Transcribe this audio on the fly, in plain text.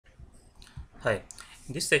Hi,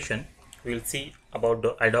 in this session we will see about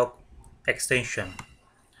the IDOC extension.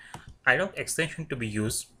 IDOC extension to be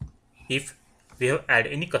used if we have add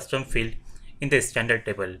any custom field in the standard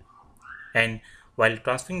table, and while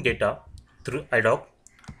transferring data through IDOC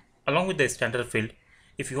along with the standard field,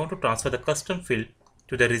 if you want to transfer the custom field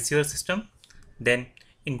to the receiver system, then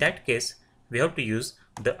in that case we have to use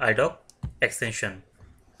the IDOC extension.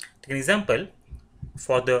 Take an example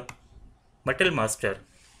for the metal master.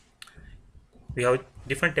 We have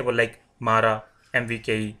different table like MARA,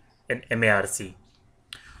 MVKE, and MARC.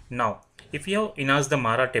 Now, if you have enhanced the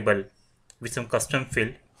MARA table with some custom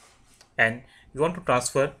field and you want to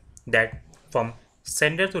transfer that from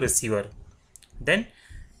sender to receiver, then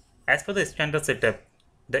as per the standard setup,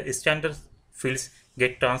 the standard fields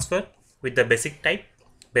get transferred with the basic type,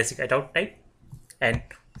 basic IDOC type, and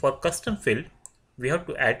for custom field, we have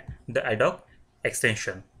to add the IDOC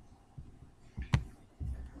extension.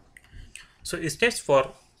 So steps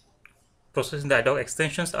for processing the IDOC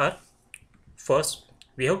extensions are: first,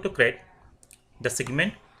 we have to create the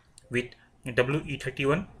segment with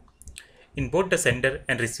WE31 in both the sender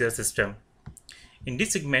and receiver system. In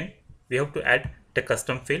this segment, we have to add the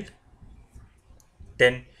custom field.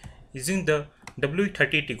 Then, using the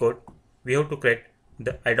WE30 code, we have to create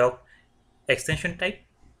the IDOC extension type.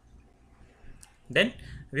 Then,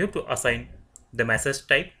 we have to assign the message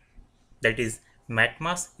type, that is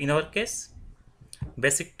matmas in our case,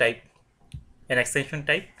 basic type, and extension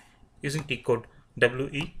type using T code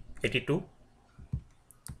WE82.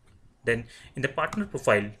 Then in the partner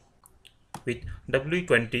profile with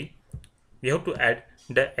WE20, we have to add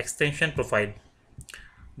the extension profile.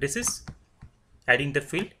 This is adding the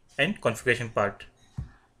field and configuration part.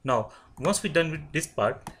 Now, once we're done with this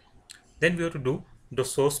part, then we have to do the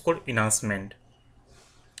source code enhancement.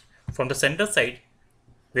 From the sender side,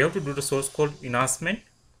 we have to do the source code enhancement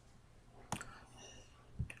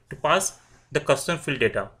to pass the custom field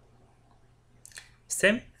data.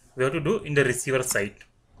 Same we have to do in the receiver side.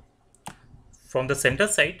 From the sender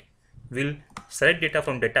side, we'll select data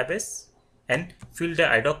from database and fill the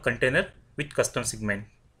IDOC container with custom segment.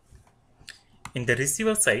 In the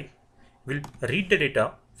receiver side, we'll read the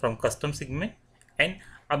data from custom segment and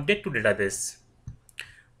update to database.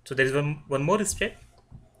 So there is one more step.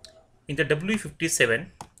 In the W57,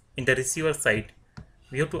 in the receiver side,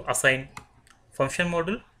 we have to assign function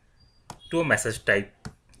module to a message type.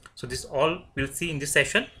 So this all we'll see in this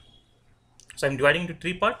session. So I'm dividing into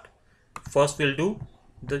three parts. First we'll do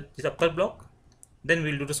this upper block, then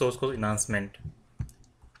we'll do the source code enhancement.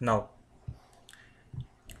 Now,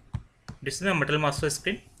 this is my metal master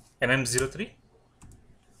screen MM03.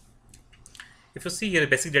 If you see here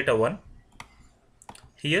basic data 1,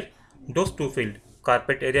 here those two field,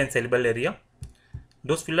 carpet area and sellable area,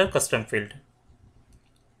 those field are custom field.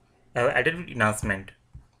 I have added with enhancement.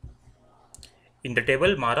 In the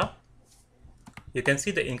table MARA, you can see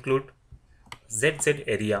the include ZZ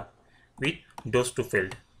area with those two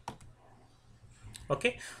field.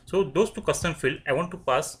 Okay, so those two custom field I want to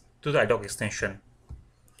pass to the IDOC extension.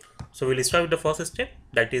 So we'll start with the first step,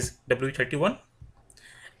 that is W31.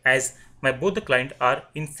 As my both the client are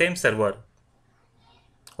in same server,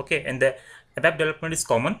 okay, and the ABAP development is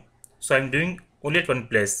common, so I'm doing only at one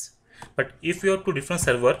place. But if you are to different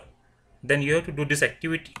server, then you have to do this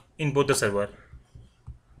activity in both the server.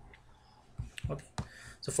 Okay,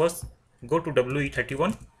 so first go to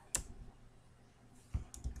WE31.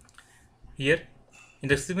 Here in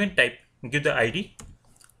the segment type, give the ID.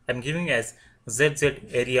 I'm giving as ZZ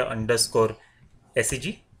area underscore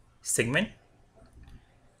SEG segment.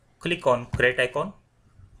 Click on create icon,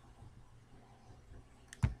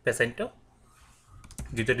 press enter.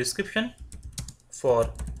 Give the description for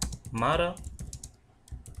MARA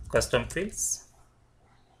custom fields.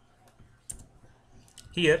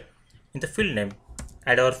 Here in the field name,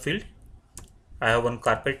 add our field. I have one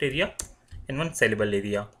carpet area and one sellable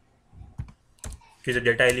area. Choose a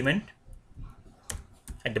data element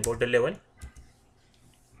at the border level.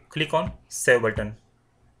 Click on save button.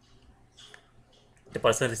 The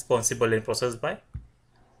person responsible and processed by.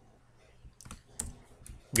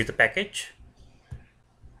 Give the package.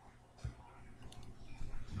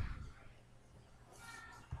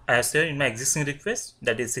 I have saved in my existing request,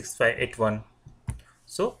 that is 6581.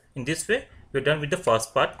 So in this way, we're done with the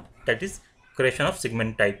first part, that is creation of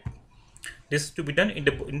segment type. This is to be done in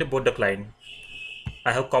the both the client.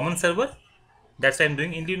 I have common server, that's why I'm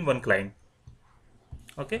doing in one client.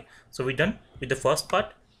 Okay, so we're done with the first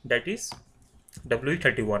part, that is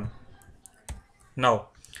W31. Now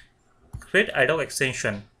create IDOC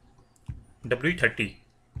extension W30.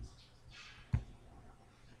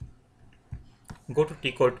 Go to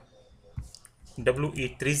T code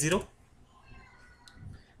WE30.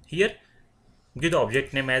 Here give the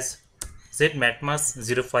object name as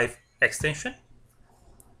zmatmas05 extension.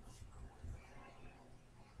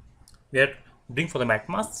 We are doing for the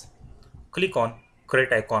matmas. Click on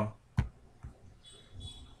create icon,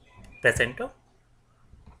 press enter.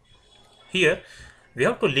 Here we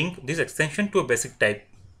have to link this extension to a basic type.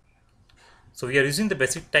 So we are using the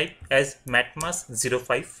basic type as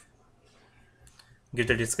matmas05. Give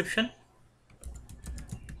the description,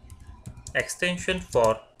 extension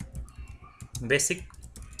for basic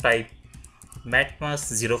type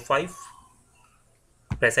matmas05,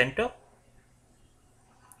 press enter.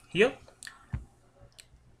 Here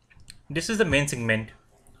this is the main segment,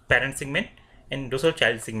 parent segment, and those are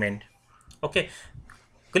child segment. Okay,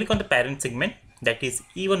 click on the parent segment, that is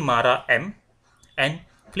E1 Mara M, and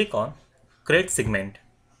click on create segment.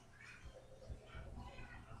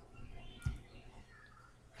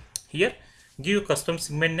 Here give a custom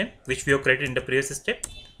segment name which we have created in the previous step,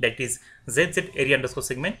 that is ZZ area underscore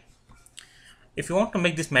segment. If you want to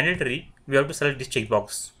make this mandatory, we have to select this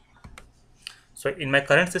checkbox. So in my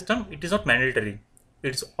current system, it is not mandatory,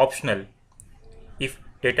 it is optional. If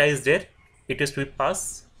data is there, it is to be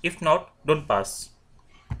pass. If not, don't pass.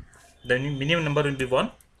 The minimum number will be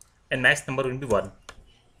 1 and max number will be 1.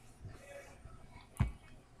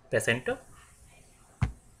 Press enter.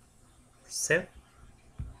 Save.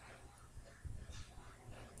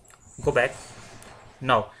 Go back.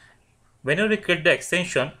 Now, whenever we create the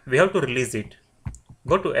extension, we have to release it.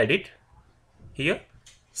 Go to edit. Here,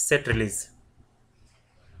 set release.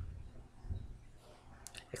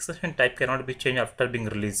 Extension type cannot be changed after being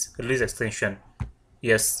released. Release extension.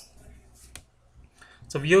 Yes.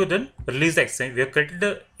 So we have done release the extension. We have created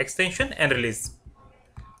the extension and release.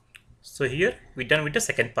 So here we done with the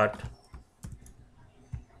second part.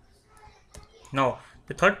 Now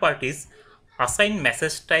the third part is assign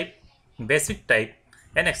message type, basic type,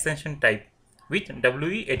 and extension type with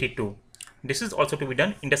WE82. This is also to be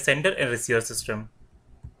done in the sender and receiver system.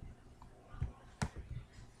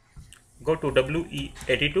 Go to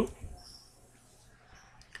WE82,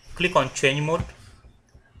 click on change mode.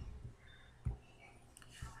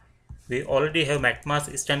 We already have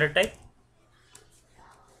matmas standard type.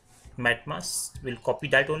 Matmas, will copy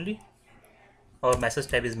that only. Our message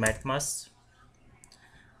type is matmas.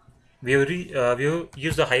 We have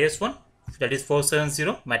used the highest one, that is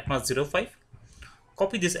 470 matmas05.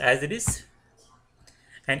 Copy this as it is,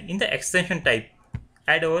 and in the extension type,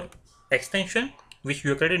 add our extension which we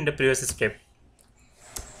have created in the previous step,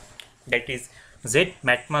 that is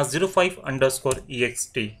zmatmas05 underscore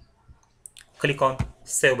ext. Click on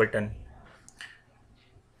save button.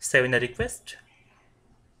 Save in the request.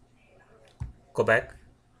 Go back.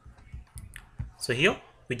 So here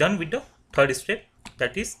we done with the third step,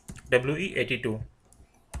 that is WE82.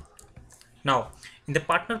 Now in the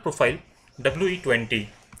partner profile WE20,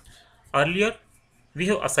 earlier we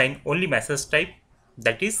have assigned only message type,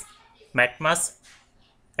 that is matmas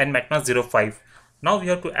and matmas05. Now we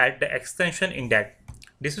have to add the extension in that.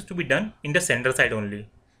 This is to be done in the sender side only.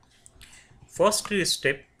 First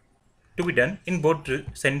step to be done in both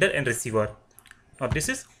sender and receiver. Now this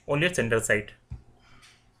is only at sender side.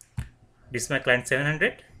 This is my client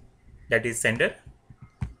 700, that is sender.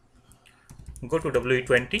 Go to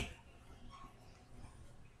WE20,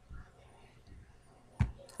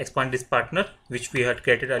 expand this partner which we had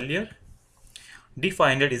created earlier.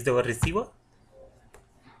 D500 is our receiver.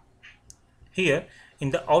 Here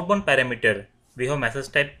in the outbound parameter we have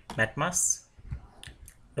message type matmas.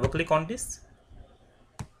 Double click on this.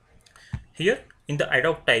 Here in the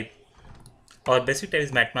IDOC type, our basic type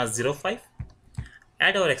is matmas05.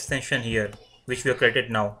 Add our extension here which we have created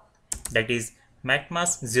now, that is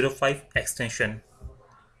matmas05 extension.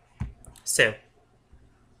 Save.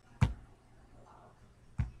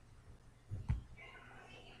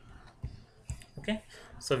 Okay,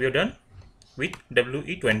 so we are done with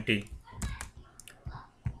WE20.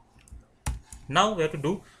 Now we have to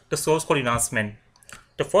do the source code enhancement.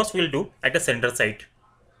 The first we will do at the sender side.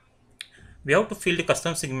 We have to fill the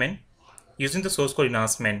custom segment using the source code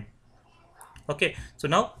enhancement. Okay, so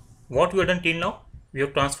now what we have done till now, we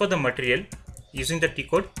have transferred the material using the T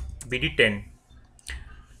code BD10.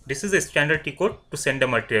 This is a standard T code to send the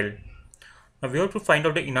material. Now we have to find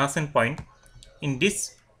out the enhancement point in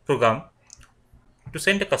this program to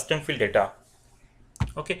send the custom field data.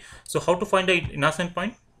 Okay, so how to find the enhancement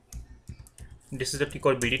point? This is the T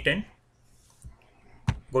code BD10.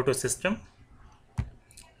 Go to system,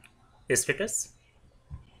 status,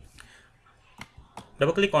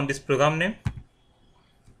 double click on this program name.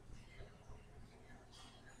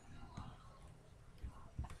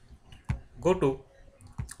 go to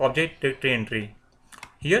object directory entry.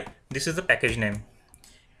 Here, this is the package name.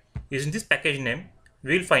 Using this package name,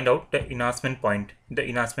 we will find out the enhancement point, the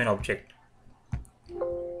enhancement object.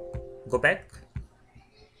 Go back.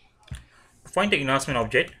 To find the enhancement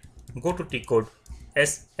object, go to T code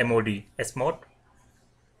smod.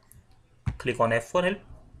 Click on F for help.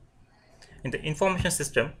 In the information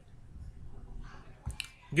system,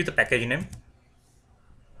 give the package name.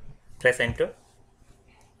 Press enter.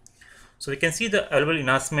 So we can see the available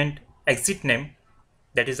enhancement exit name,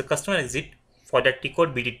 that is the customer exit for that T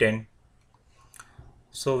code BT10.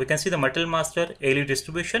 So we can see the material master ALU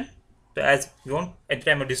distribution. So as we want at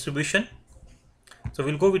time of distribution, so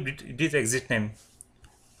we'll go with this exit name.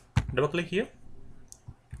 Double click here,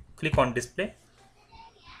 click on display,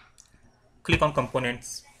 click on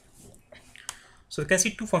components. So you can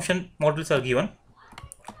see two function models are given.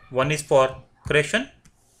 One is for creation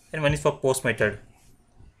and one is for post method.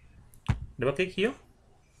 Double click here.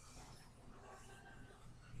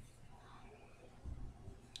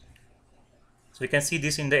 So we can see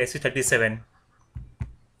this in the SC37.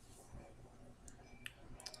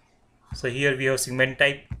 So here we have segment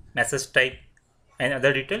type, message type, and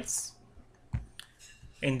other details.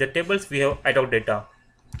 In the tables we have IDOC data.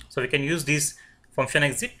 So we can use this function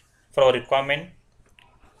exit for our requirement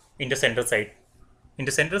in the center side. In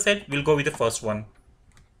the center side, we'll go with the first one.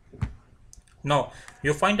 Now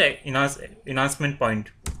you find the enhancement point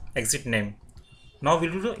exit name. Now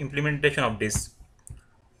we'll do the implementation of this.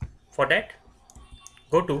 For that,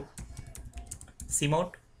 go to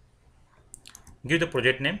cmod, give the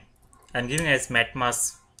project name. I'm giving as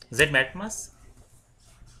matmas, zmatmas.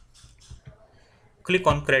 Click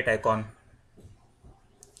on create icon.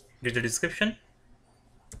 Give the description.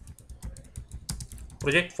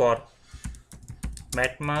 Project for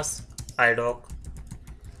matmas IDOC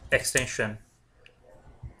extension.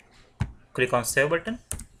 Click on save button.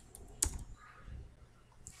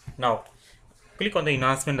 Now click on the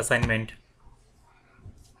enhancement assignment.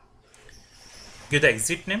 Give the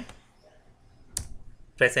exit name.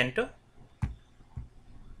 Press enter.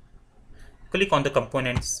 Click on the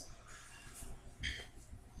components.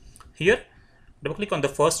 Here, double click on the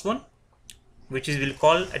first one, which is will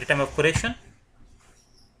call at the time of creation.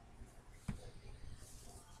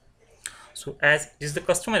 So as this is the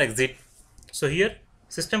customer exit, so here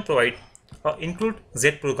system provide include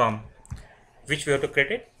Z program, which we have to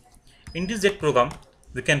create it. In this Z program,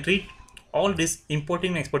 we can read all this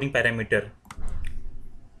importing and exporting parameter.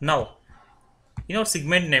 Now, in our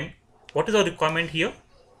segment name, what is our requirement here?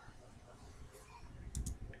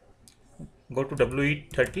 Go to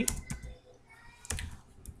WE30.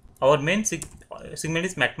 Our main segment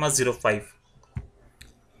is matmas 05.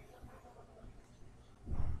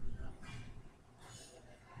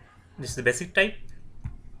 This is the basic type.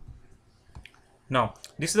 Now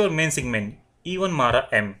this is our main segment E1 Mara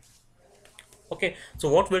M. Okay, so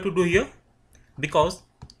what we have to do here, because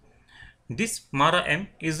this Mara M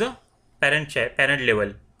is the parent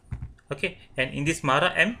level. Okay, and in this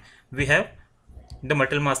Mara M we have the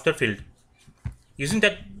material master field. Using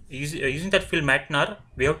that field matnar,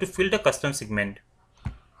 we have to fill the custom segment.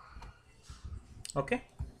 Okay,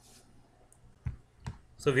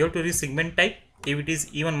 so we have to read segment type. If it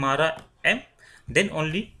is E1 Mara M, then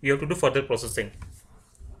only we have to do further processing.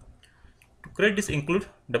 To create this include,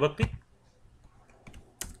 double click.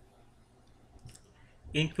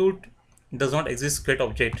 Include does not exist, create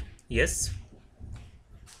object. Yes.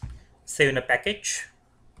 Save in a package.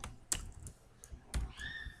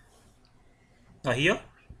 Now here,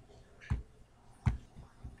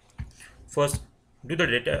 first do the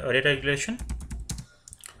data regulation.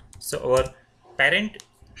 So our parent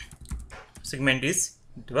segment is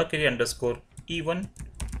work area underscore E1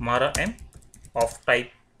 Mara M of type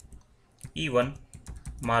E1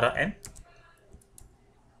 Mara M.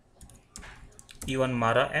 E1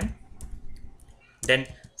 Mara M. Then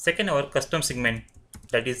second, our custom segment,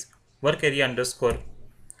 that is work area underscore,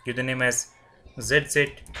 give the name as ZZ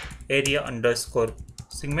area underscore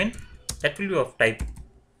segment, that will be of type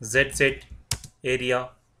ZZ area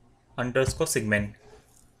underscore segment.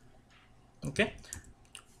 Okay,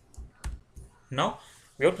 now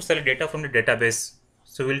we have to select data from the database.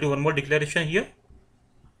 So we'll do one more declaration here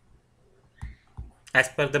as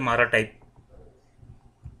per the Mara type.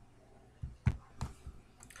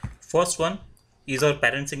 First one is our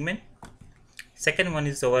parent segment, second one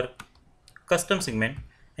is our custom segment,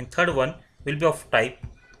 and third one will be of type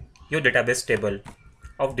your database table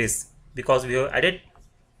of this, because we have added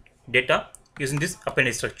data using this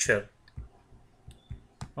append structure.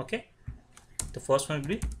 Okay, the first one will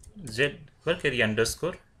be Z work area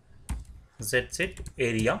underscore ZZ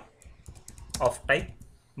area of type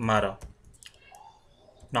Mara.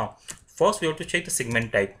 Now first we have to check the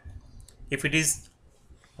segment type. If it is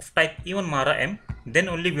of type even Mara M, then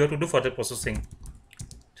only we have to do further processing.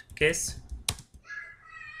 Case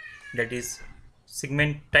that is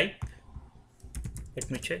segment type. Let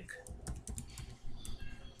me check.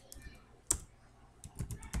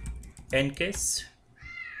 N case,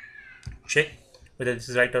 check whether this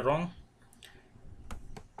is right or wrong.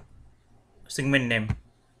 Segment name.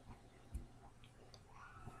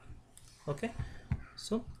 Okay,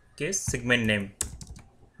 so case segment name.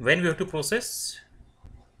 When we have to process,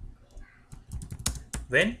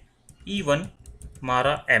 when E1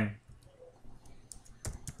 Mara M.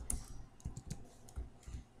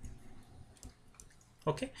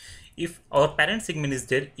 Okay, if our parent segment is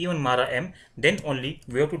there, even Mara M, then only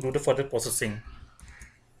we have to do the further processing.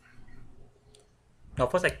 Now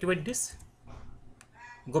first activate this,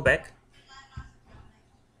 go back.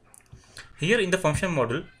 Here in the function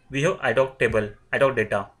model, we have IDOC table, IDOC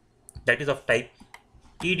data, that is of type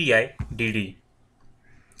EDI DD.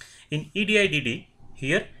 In EDI DD,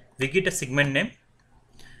 here we get a segment name,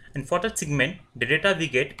 and for that segment, the data we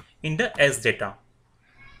get in the S data.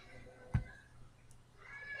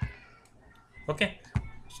 Okay,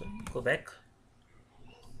 so go back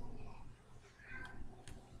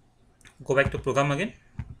to program again.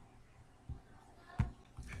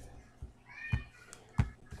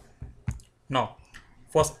 Now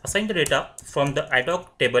first assign the data from the IDOC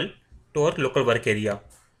table to our local work area,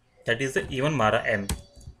 that is the even Mara M.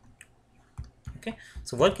 Okay,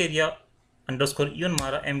 so work area underscore even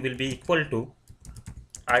Mara M will be equal to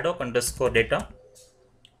IDOC underscore data,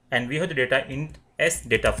 and we have the data in S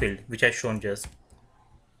data field, which I shown just.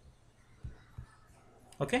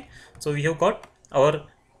 Okay, so we have got our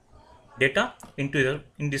data in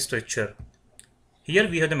this structure. Here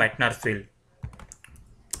we have the matnar field.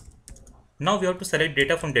 Now we have to select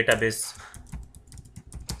data from database.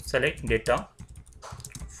 Select data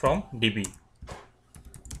from DB.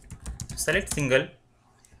 Select single,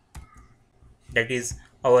 that is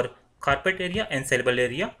our carpet area and sellable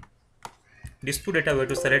area. These two data we have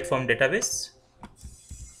to select from database.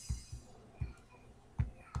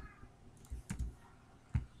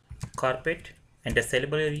 Carpet and the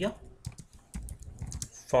sellable area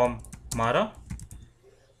from Mara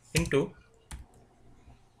into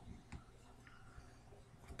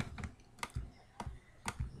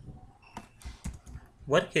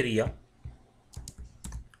work area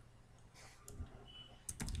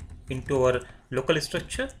into our local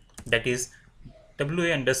structure, that is WA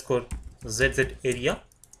underscore ZZ area,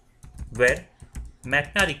 where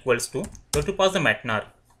matnar equals to, we have to pass the matnar.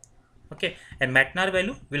 Okay, and matnar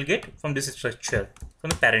value will get from this structure, from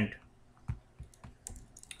the parent,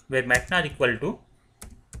 where matnar equal to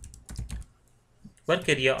work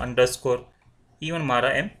area underscore even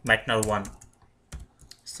Mara M matnar 1.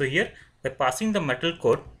 So here by passing the metal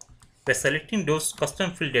code, by selecting those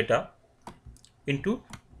custom field data into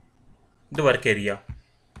the work area,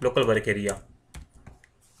 local work area.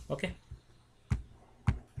 Okay,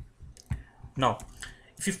 now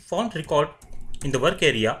if you found record in the work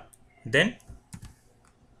area, then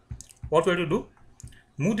what we have to do,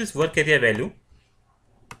 move this work area value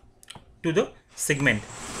to the segment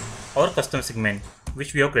or custom segment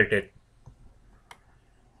which we have created.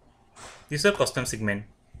 This is a custom segment.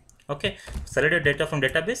 Okay, select the data from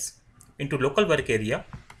database into local work area,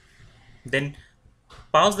 then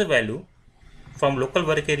pass the value from local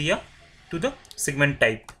work area to the segment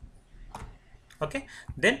type. Okay,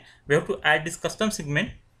 then we have to add this custom segment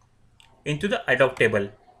into the IDOC table.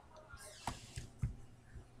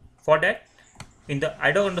 For that, in the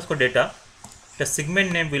IDOC underscore data, the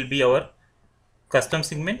segment name will be our custom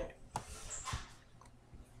segment,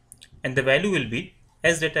 and the value will be,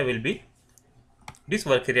 S data will be this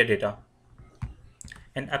work area data,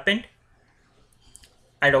 and append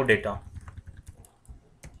IDOC data.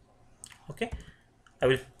 Okay, I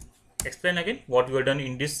will explain again what we have done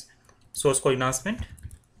in this source code enhancement.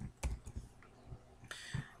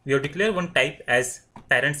 We have declared one type as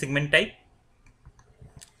parent segment type.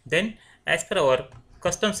 Then as per our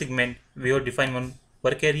custom segment, we have defined one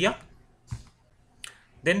work area.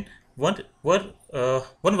 Then one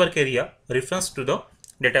work area reference to the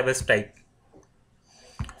database type.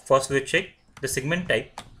 First we check the segment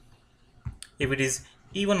type. If it is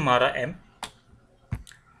even Mara M,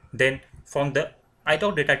 then from the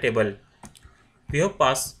IDOC data table, we have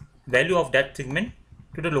passed value of that segment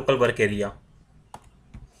to the local work area.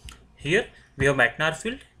 Here we have matnar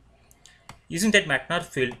field. Using that matnar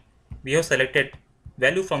field, we have selected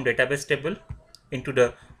value from database table into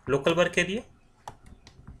the local work area.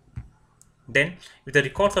 Then if the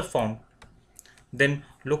records are found, then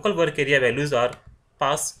local work area values are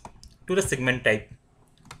passed to the segment type,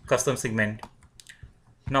 custom segment.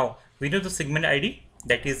 Now we know the segment ID,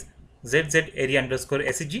 that is ZZ area underscore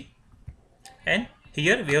SEG, and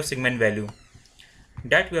here we have segment value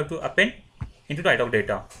that we have to append into the IDOC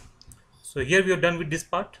data. So here we are done with this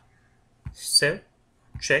part. Save,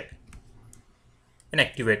 check, and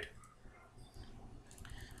activate.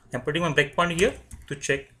 I'm putting one breakpoint here to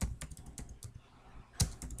check.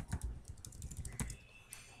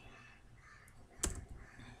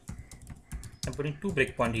 I'm putting 2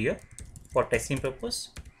 breakpoint here for testing purpose.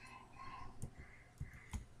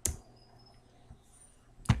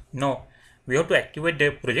 Now we have to activate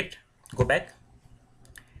the project. Go back.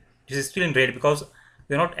 This is still in red because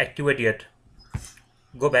we are not activate yet.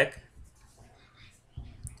 Go back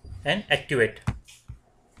and activate.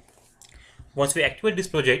 Once we activate this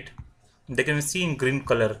project, they can see in green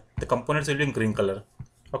color. The components will be in green color.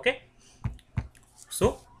 Okay.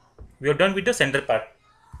 So we are done with the sender part.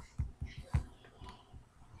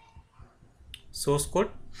 Source code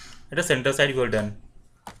at the sender side we are done.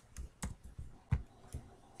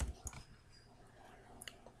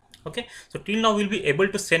 Okay, so till now we'll be able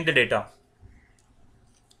to send the data.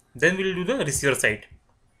 Then we'll do the receiver side.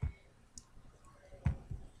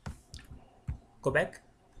 Go back,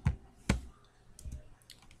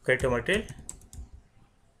 create a material,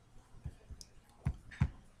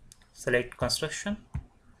 select construction,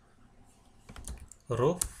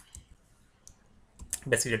 row,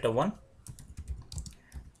 basic data 1,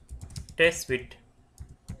 test with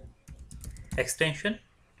extension,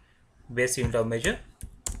 base unit of measure.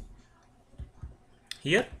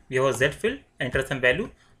 Here we have a Z field, enter some value.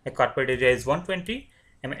 My carpet area is 120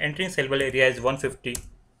 and my entering sellable area is 150.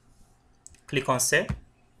 Click on save.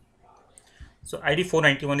 So ID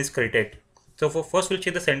 491 is created. So for first we'll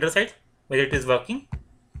check the sender side whether it is working.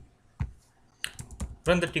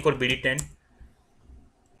 Run the T code BD10.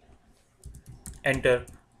 Enter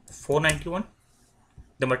 491,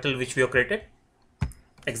 the material which we have created.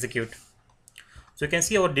 Execute. So you can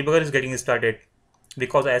see our debugger is getting started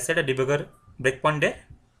because I set a debugger breakpoint there.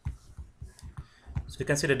 So you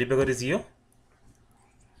can see the debugger is here.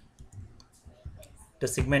 The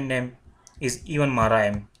segment name is E1 Mara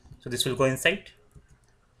M. So this will go inside.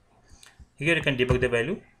 Here you can debug the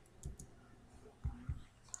value.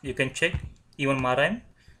 You can check E1 Mara M.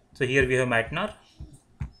 So here we have matnar.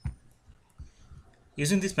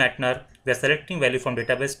 Using this matnar, we are selecting value from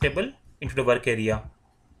database table into the work area.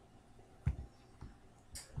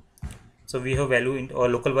 So we have value in our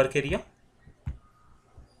local work area.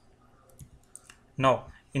 Now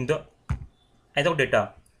in the IDOC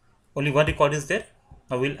data, only one record is there.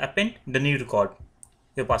 Now we'll append the new record.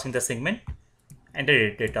 We are passing the segment and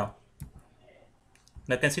the data.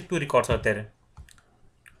 Now you can see 2 records are there.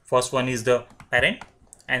 First one is the parent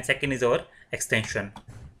and second is our extension.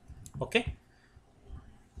 Okay.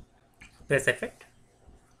 Press effect.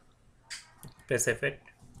 Press effect.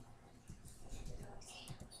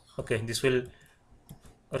 Okay, this will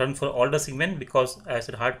run for all the segment because I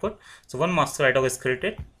said hard code. So one master IDOC is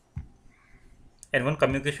created and one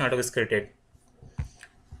communication IDOC is created.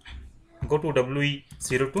 Go to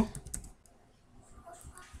WE02,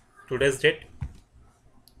 today's date.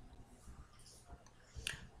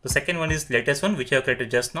 The second one is latest one which I have created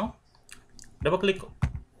just now. Double click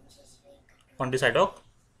on this IDOC,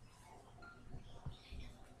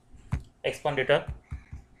 expand data.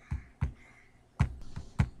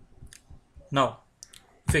 Now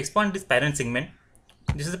if you expand this parent segment,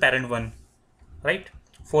 this is the parent one, right?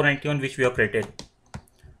 491 which we have created.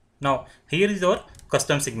 Now here is our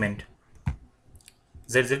custom segment,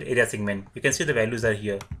 ZZ area segment. You can see the values are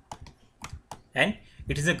here and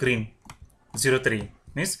it is a green 03,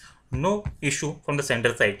 means no issue from the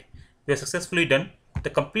sender side. We have successfully done the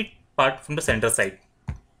complete part from the sender side.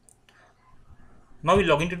 Now we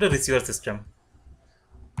log into the receiver system.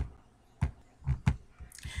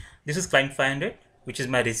 This is client 500 which is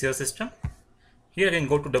my receiver system. Here I can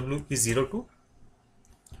go to WE02,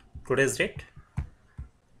 today's date,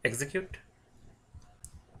 execute.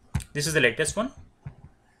 This is the latest one,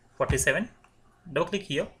 47. Double click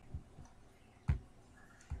here.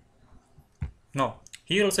 Now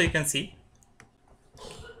here also you can see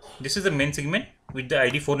this is the main segment with the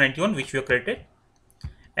ID 491 which we have created,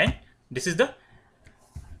 and this is the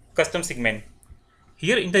custom segment.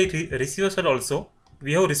 Here in the receiver side also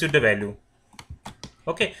we have received the value.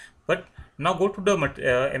 Okay, but now go to the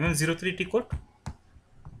MM03 T code,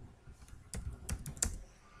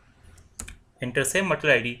 enter same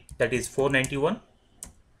material ID, that is 491.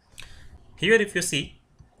 Here if you see,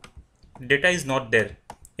 data is not there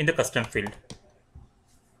in the custom field.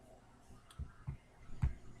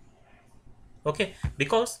 Okay,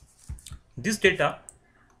 because this data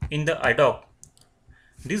in the IDOC,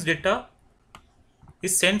 this data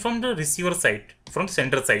is sent from the receiver side, from the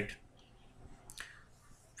sender side.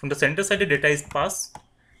 From the sender side, the data is passed.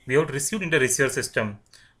 We have received in the receiver system,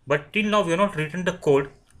 but till now we have not written the code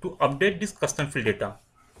to update this custom field data.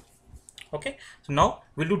 Okay, so now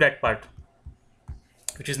we'll do that part,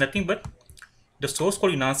 which is nothing but the source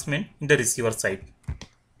code enhancement in the receiver side.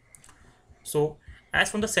 So as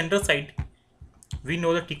from the sender side, we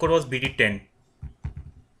know the T code was BD10.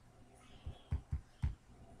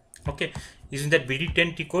 Okay, using that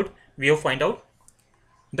BD10 T code, we have find out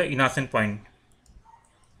the enhancement point.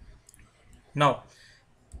 Now,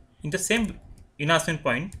 in the same enhancement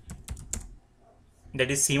point,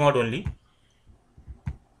 that is CMOD only,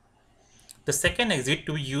 the second exit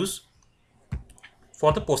to be used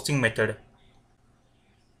for the posting method.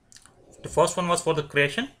 The first one was for the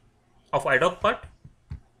creation of IDOC part,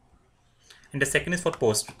 and the second is for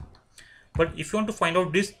post. But if you want to find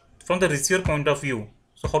out this from the receiver point of view,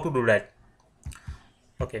 so how to do that?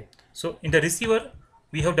 Okay, so in the receiver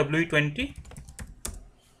we have WE20,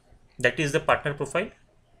 that is the partner profile.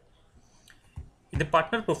 In the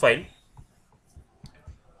partner profile,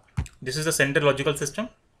 this is the sender logical system.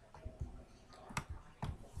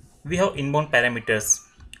 We have inbound parameters.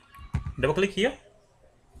 Double click here.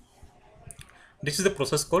 This is the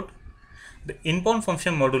process code. The inbound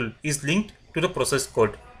function module is linked to the process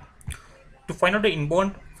code. To find out the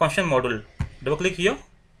inbound function module, double click here.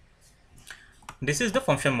 This is the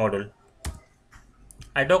function module.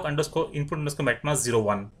 IDOC underscore input underscore matmas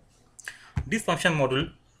 01. This function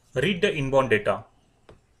module read the inbound data.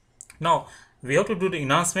 Now we have to do the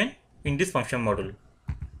enhancement in this function module.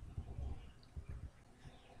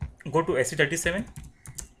 Go to SE37.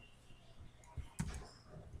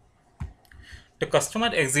 The customer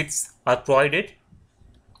exits are provided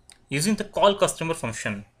using the call customer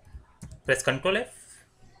function. Press Ctrl F.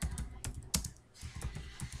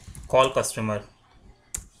 Call customer.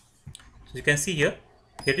 So you can see here,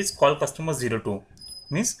 it is call customer 02.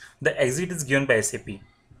 Means the exit is given by SAP.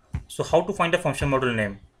 So how to find the function module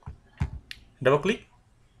name? Double click.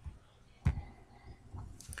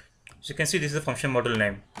 So you can see this is the function module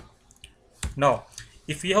name. Now,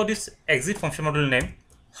 if we have this exit function module name,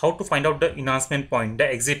 how to find out the enhancement point, the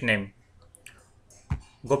exit name?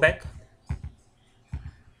 Go back.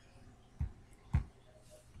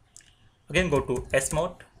 Again go to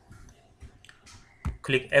SMOD.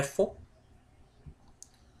 Click F4.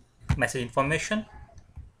 Message information.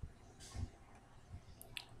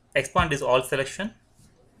 Expand this all selection.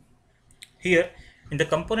 Here in the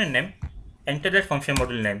component name, enter that function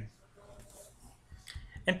module name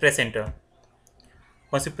and press enter.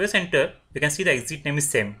 Once you press enter, you can see the exit name is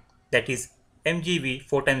same, that is MGV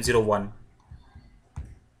 4x01.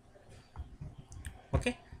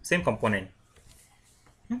 Okay, same component.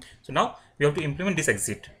 So now we have to implement this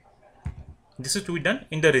exit. This is to be done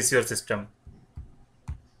in the receiver system.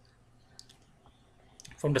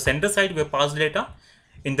 From the sender side, we have passed data.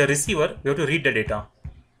 In the receiver, we have to read the data.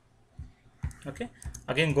 Okay,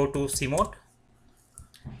 again go to CMOD,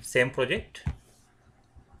 same project,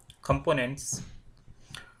 components,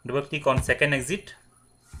 double click on second exit.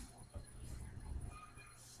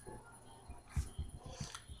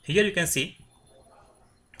 Here you can see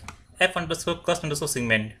F underscore cust underscore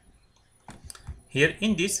segment. Here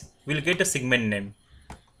in this, we will get the segment name.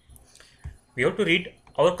 We have to read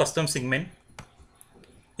our custom segment.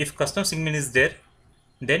 If custom segment is there,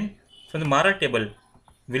 then from the Mara table,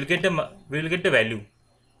 we will get the value.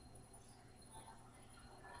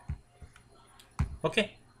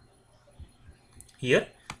 Okay. Here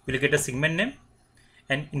we will get the segment name,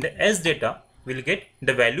 and in the S data we will get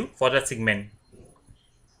the value for that segment.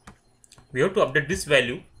 We have to update this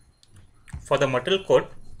value for the material code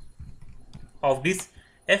of this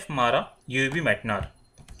F Mara UAB matnar.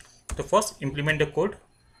 So first implement the code.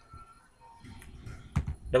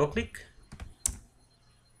 Double click.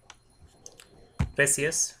 Press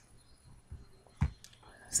yes.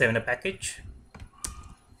 Save in a package.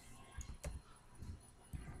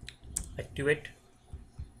 Activate.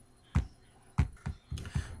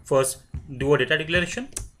 First do a data declaration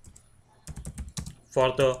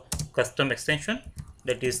for the custom extension,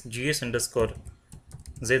 that is gs underscore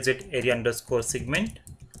zz area underscore segment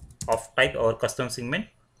of type our custom segment,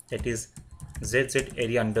 that is zz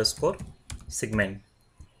area underscore segment.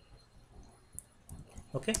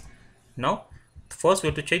 Okay, now first we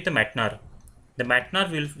have to check the matnar. The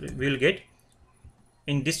matnar will get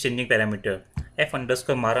in this changing parameter f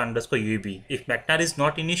underscore mara underscore uab. If matnar is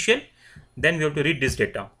not initial, then we have to read this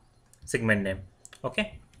data segment name.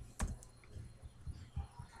 Okay,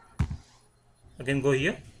 Again go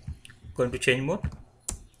here, go into change mode.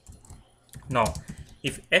 Now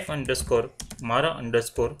if f underscore mara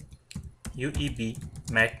underscore ueb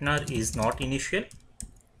matnar is not initial,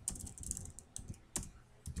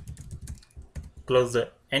 close the,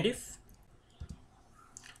 and if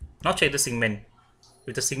now check the segment,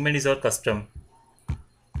 if the segment is our custom.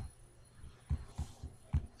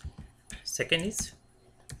 Second is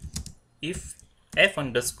if f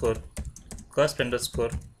underscore cust underscore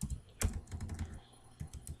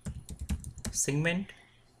segment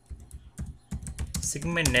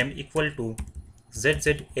name equal to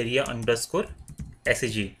zz area underscore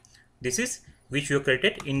seg. This is which we have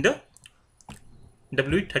created in the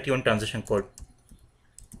W31 transition code.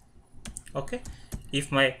 Okay,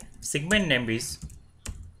 if my segment name is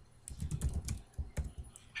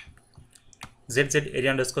zz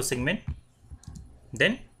area underscore segment,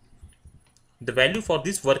 then the value for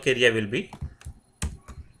this work area will be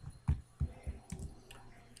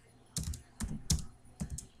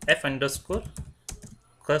f underscore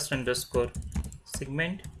cust underscore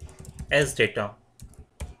segment as data.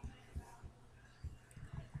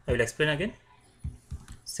 I will explain again.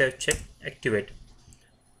 Save, check, activate.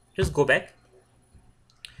 Just go back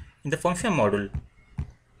in the function module.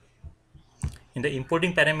 In the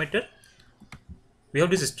importing parameter, we have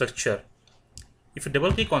this structure. If you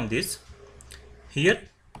double click on this, here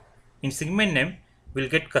in segment name we'll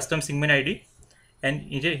get custom segment ID, and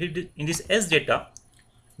in this as data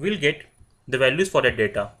we'll get the values for that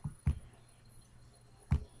data.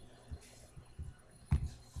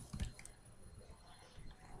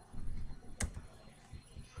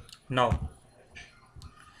 Now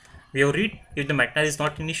we have read if the matnar is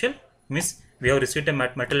not initial, means we have received the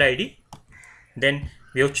metal ID. Then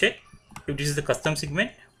we have checked if this is the custom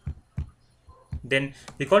segment. Then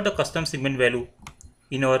we got the custom segment value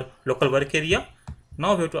in our local work area.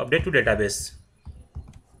 Now we have to update to database.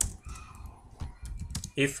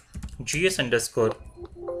 If gs underscore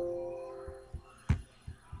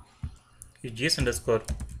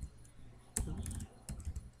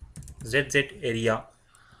zz area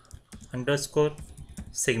underscore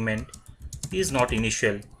segment is not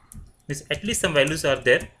initial, means at least some values are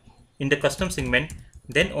there in the custom segment,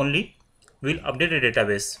 then only we'll update the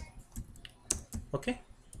database. Okay,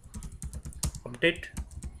 update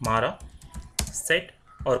mara set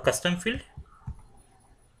or custom field.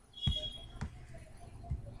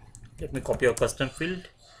 Let me copy our custom field.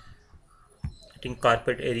 I think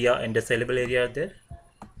carpet area and the sellable area are there.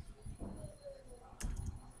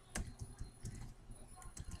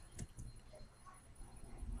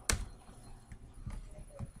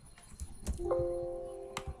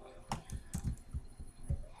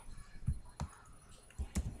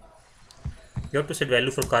 You have to set value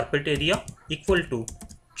for carpet area equal to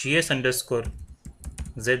gs underscore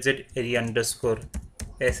zz area underscore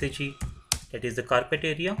sag, that is the carpet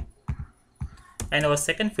area, and our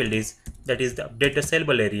second field is, that is the update the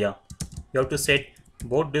sellable area. You have to set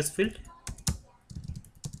both this field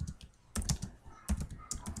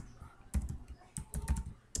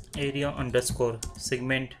area underscore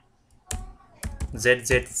segment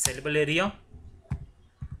zz sellable area.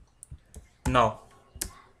 Now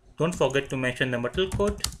don't forget to mention the metal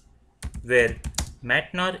code where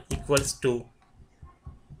matnar equals to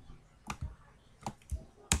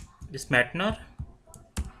this matnar.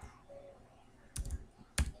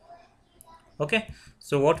 Okay,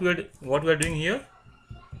 so what we are doing here,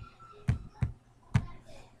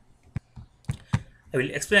 I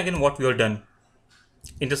will explain again what we have done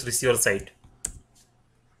in this receiver side.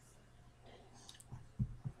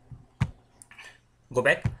 Go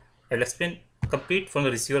back, I will explain complete from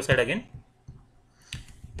the receiver side again.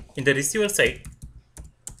 In the receiver side,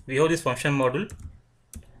 we have this function module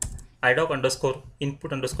IDOC underscore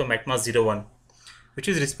input underscore matmas01, which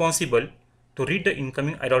is responsible to read the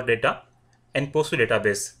incoming IDOC data and post to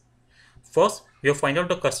database. First, we have find out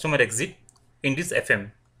the customer exit in this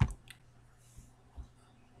FM.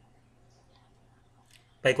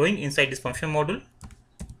 By going inside this function module,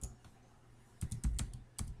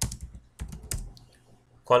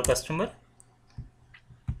 call customer,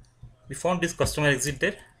 we found this customer exit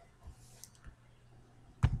there.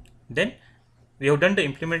 Then we have done the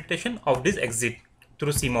implementation of this exit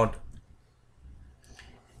through cmod,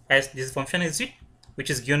 as this function exit which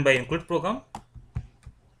is given by include program.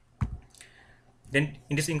 Then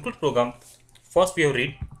in this include program, first we have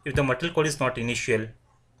read if the metal code is not initial.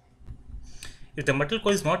 If the metal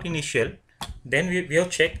code is not initial, then we have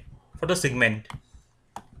checked for the segment.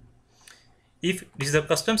 If this is a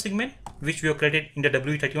custom segment which we have created in the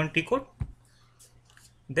W31T code,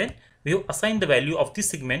 then we have assigned the value of this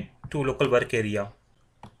segment to local work area.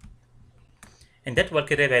 and that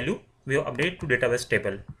work area value we have updated to database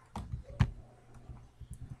table.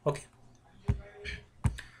 Okay,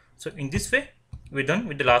 so in this way we're done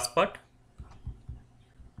with the last part.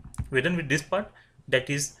 We're done with this part, that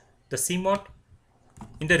is the CMOD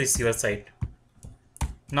in the receiver side.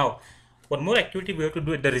 Now one more activity we have to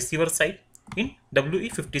do at the receiver side in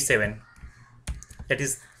WE57, that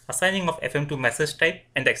is assigning of FM to message type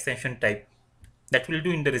and the extension type. That will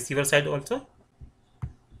do in the receiver side also.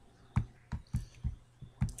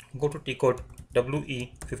 Go to T code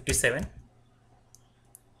WE57,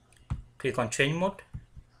 click on change mode.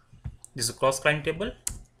 This is a cross client table.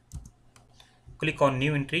 Click on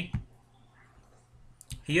new entry.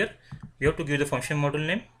 Here we have to give the function module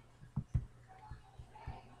name.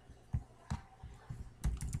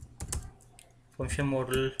 Function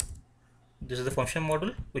module, this is the function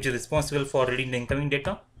module which is responsible for reading the incoming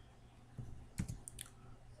data.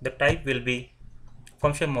 The type will be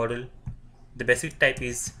function module. The basic type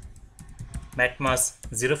is matmas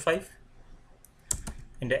 05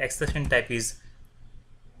 and the extension type is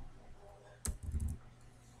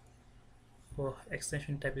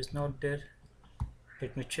extension type is not there.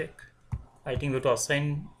 Let me check. I think we have to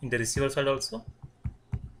assign in the receiver side also.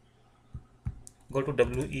 Go to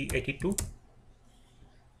WE82.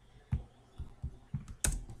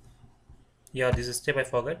 Yeah, this is step I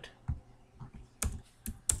forgot.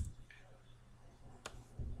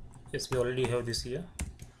 Yes, we already have this here.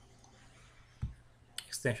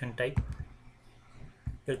 Extension type.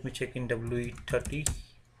 Let me check in WE30.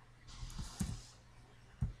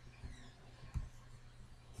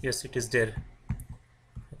 Yes, it is there.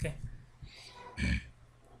 Okay.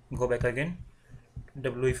 Go back again.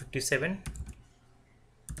 WE57.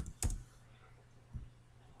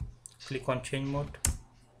 Click on change mode.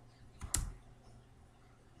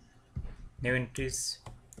 New entries.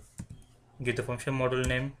 Give the function module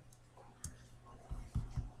name.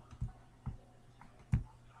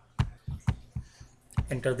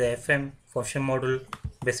 Enter the FM, function module,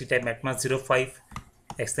 basic type matmas 05,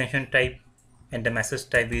 extension type, and the message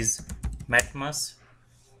type is matmas.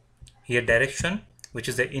 Here direction, which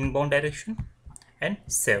is the inbound direction, and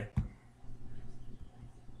save.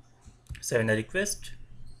 Save in the request.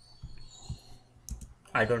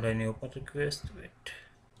 I don't have any open request. Wait.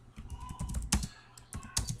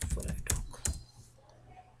 For IDOC.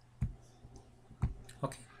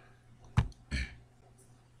 Okay.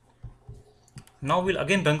 Now we'll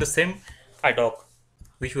again run the same IDOC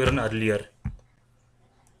which we run earlier.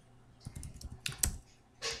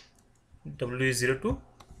 WE02.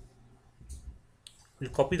 We'll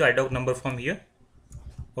copy the IDOC number from here.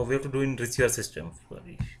 Or we have to do in receiver system.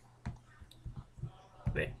 Sorry.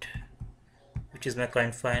 Wait. Which is my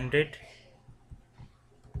client 500.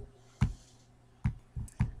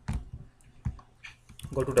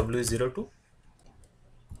 Go to WE02.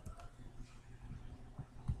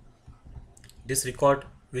 This record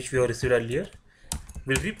which we have received earlier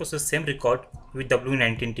will reprocess same record with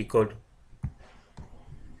WE19 T code.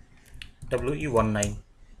 WE19.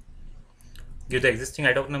 Give the existing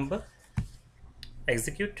IDOC number.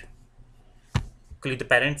 Execute. Click the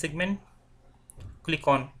parent segment. Click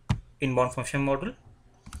on inbound function module.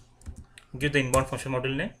 Give the inbound function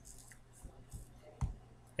module name.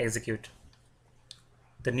 Execute.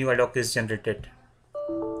 The new IDOC is generated.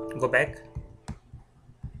 Go back.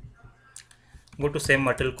 Go to same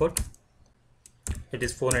material code. It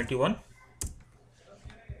is 491.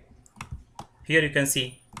 Here you can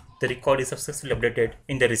see the record is successfully updated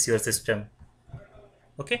in the receiver system.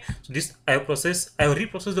 Okay, so this I have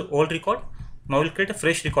reprocessed the old record. Now we'll create a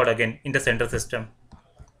fresh record again in the center system.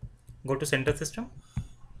 Go to center system.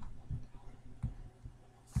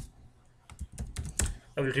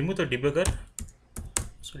 I will remove the debugger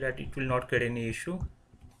so that it will not create any issue.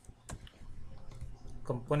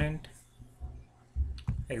 Component,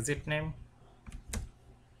 exit name,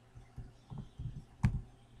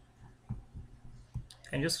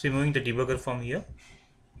 and just removing the debugger from here.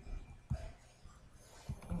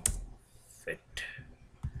 Fit.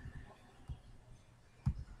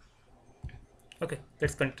 Okay,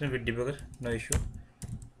 let's continue with debugger. No issue.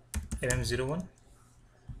 MM01.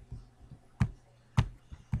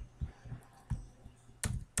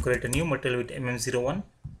 Create a new material with MM01.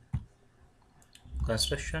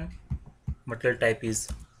 Construction. Material type is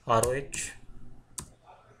ROH.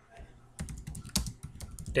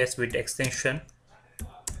 Test with extension.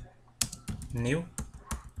 New.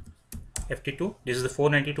 FT2. This is the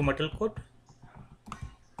 492 material code.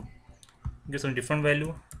 Give some different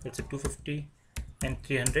value. Let's say 250 and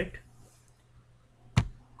 300.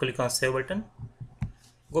 Click on save button.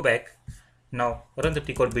 Go back. Now run the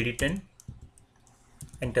T code BD10.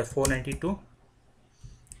 Enter 492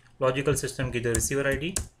 Logical system give the receiver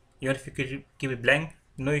ID. Even if you keep it blank,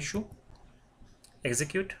 no issue.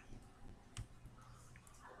 Execute.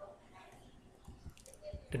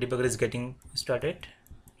 The debugger is getting started.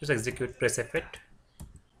 Just execute, press F8.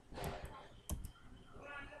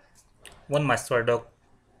 One master IDOC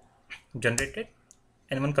generated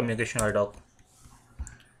and one communication IDOC.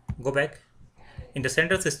 Go back. In the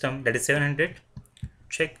central system, that is 700,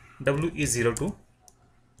 check WE02.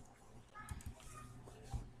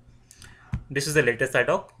 This is the latest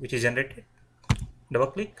IDOC which is generated. Double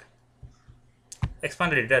click.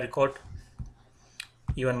 Expand the data record.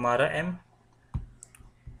 Even Mara M.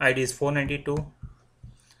 ID is 492.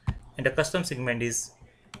 And the custom segment is,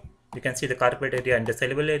 you can see the carpet area and the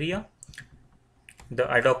sellable area. The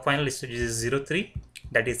IDOC final stage is 03,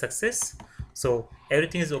 that is success. So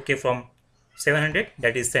everything is okay from 700,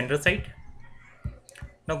 that is sender side.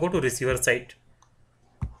 Now go to receiver side,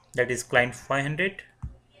 that is client 500.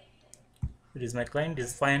 It is my client,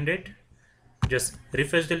 is 500. Just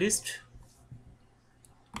refresh the list.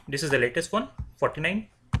 This is the latest one, 49.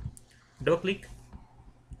 Double click.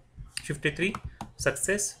 53,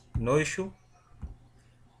 success, no issue.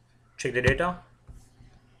 Check the data.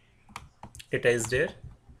 Data is there.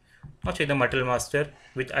 Now check the material master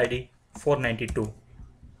with ID 492.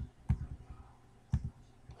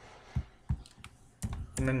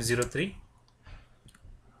 MM03.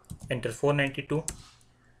 Enter 492.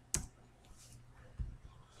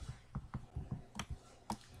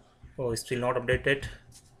 Oh, it's still not updated.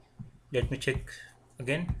 Let me check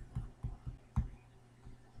again.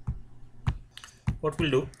 What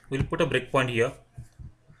we'll do, we'll put a breakpoint here.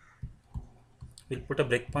 We'll put a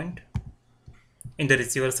breakpoint in the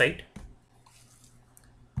receiver side.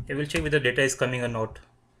 I will check whether data is coming or not.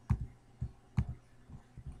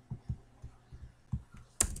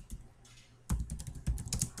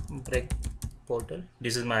 Break portal.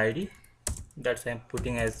 This is my ID. That's why I'm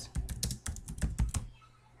putting as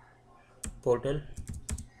portal.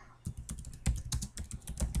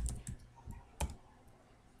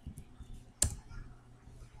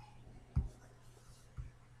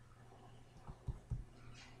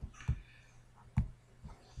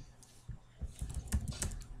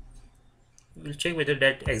 We'll check whether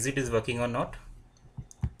that exit is working or not.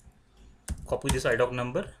 Copy this IDOC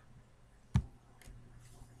number.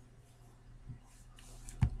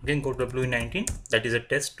 Again go to W19, that is a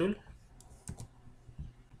test tool.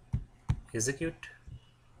 Execute.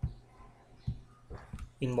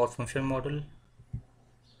 In mod function model.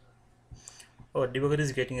 Our debugger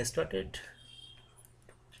is getting started.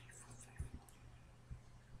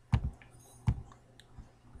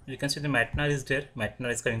 You can see the matmas is there.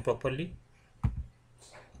 Matmas is coming properly.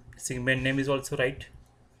 Segment name is also right.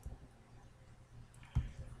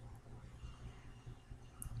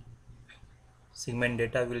 Segment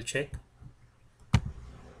data will check.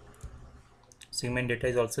 Segment data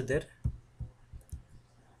is also there.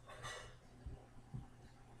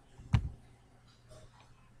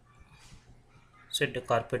 Set the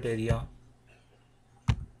carpet area.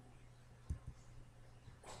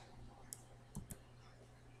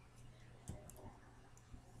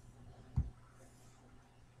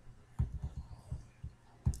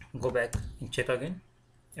 Go back and check again.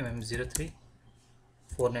 MM03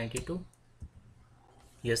 492.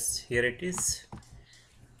 Yes, here it is.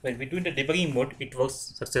 When we do in the debugging mode, it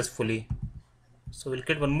works successfully. So we'll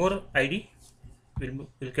get one more ID.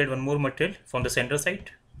 We'll get one more material from the center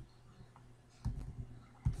side.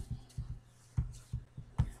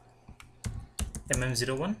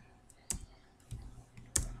 MM01.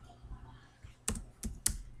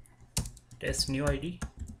 Test new ID.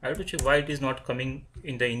 I have to check why it is not coming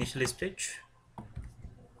in the initial stage.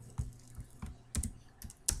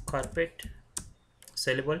 Carpet,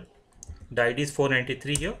 sellable. The ID is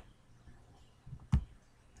 493 here.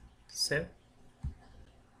 Save.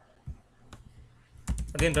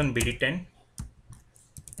 Again run BD10.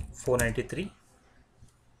 493.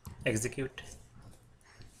 Execute.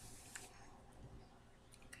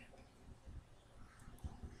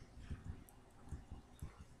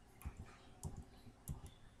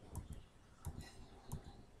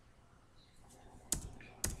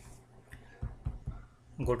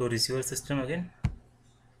 Go to receiver system again.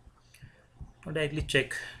 Now directly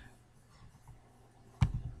check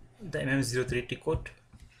the MM03 T code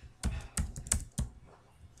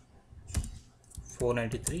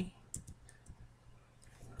 493.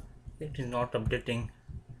 It is not updating.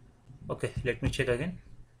 Okay, let me check again.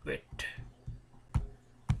 Wait.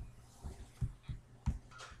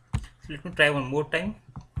 So let me try one more time.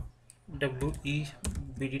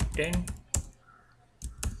 WEBD10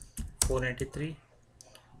 493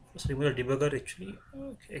 Let's remove the debugger actually.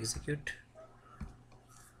 Okay, execute.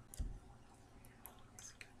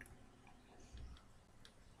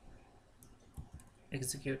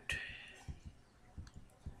 Execute.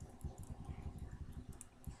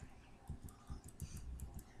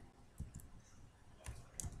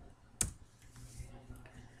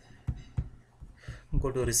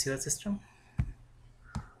 Go to receiver system.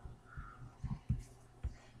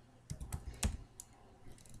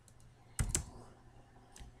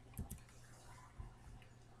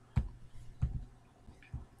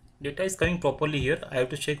 Data is coming properly here. I have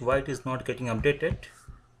to check why it is not getting updated,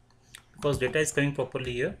 because data is coming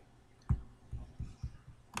properly here.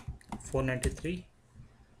 493.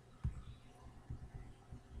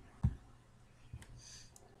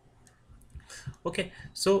 Okay,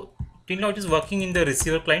 so till now it is working in the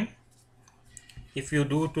receiver client. If you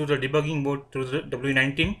do to the debugging mode through the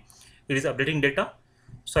W19, it is updating data.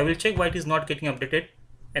 So I will check why it is not getting updated,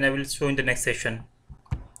 and I will show in the next session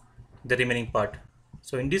the remaining part.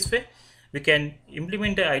 So in this way, we can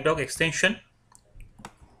implement the IDOC extension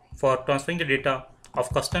for transferring the data of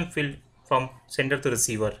custom field from sender to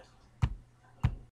receiver.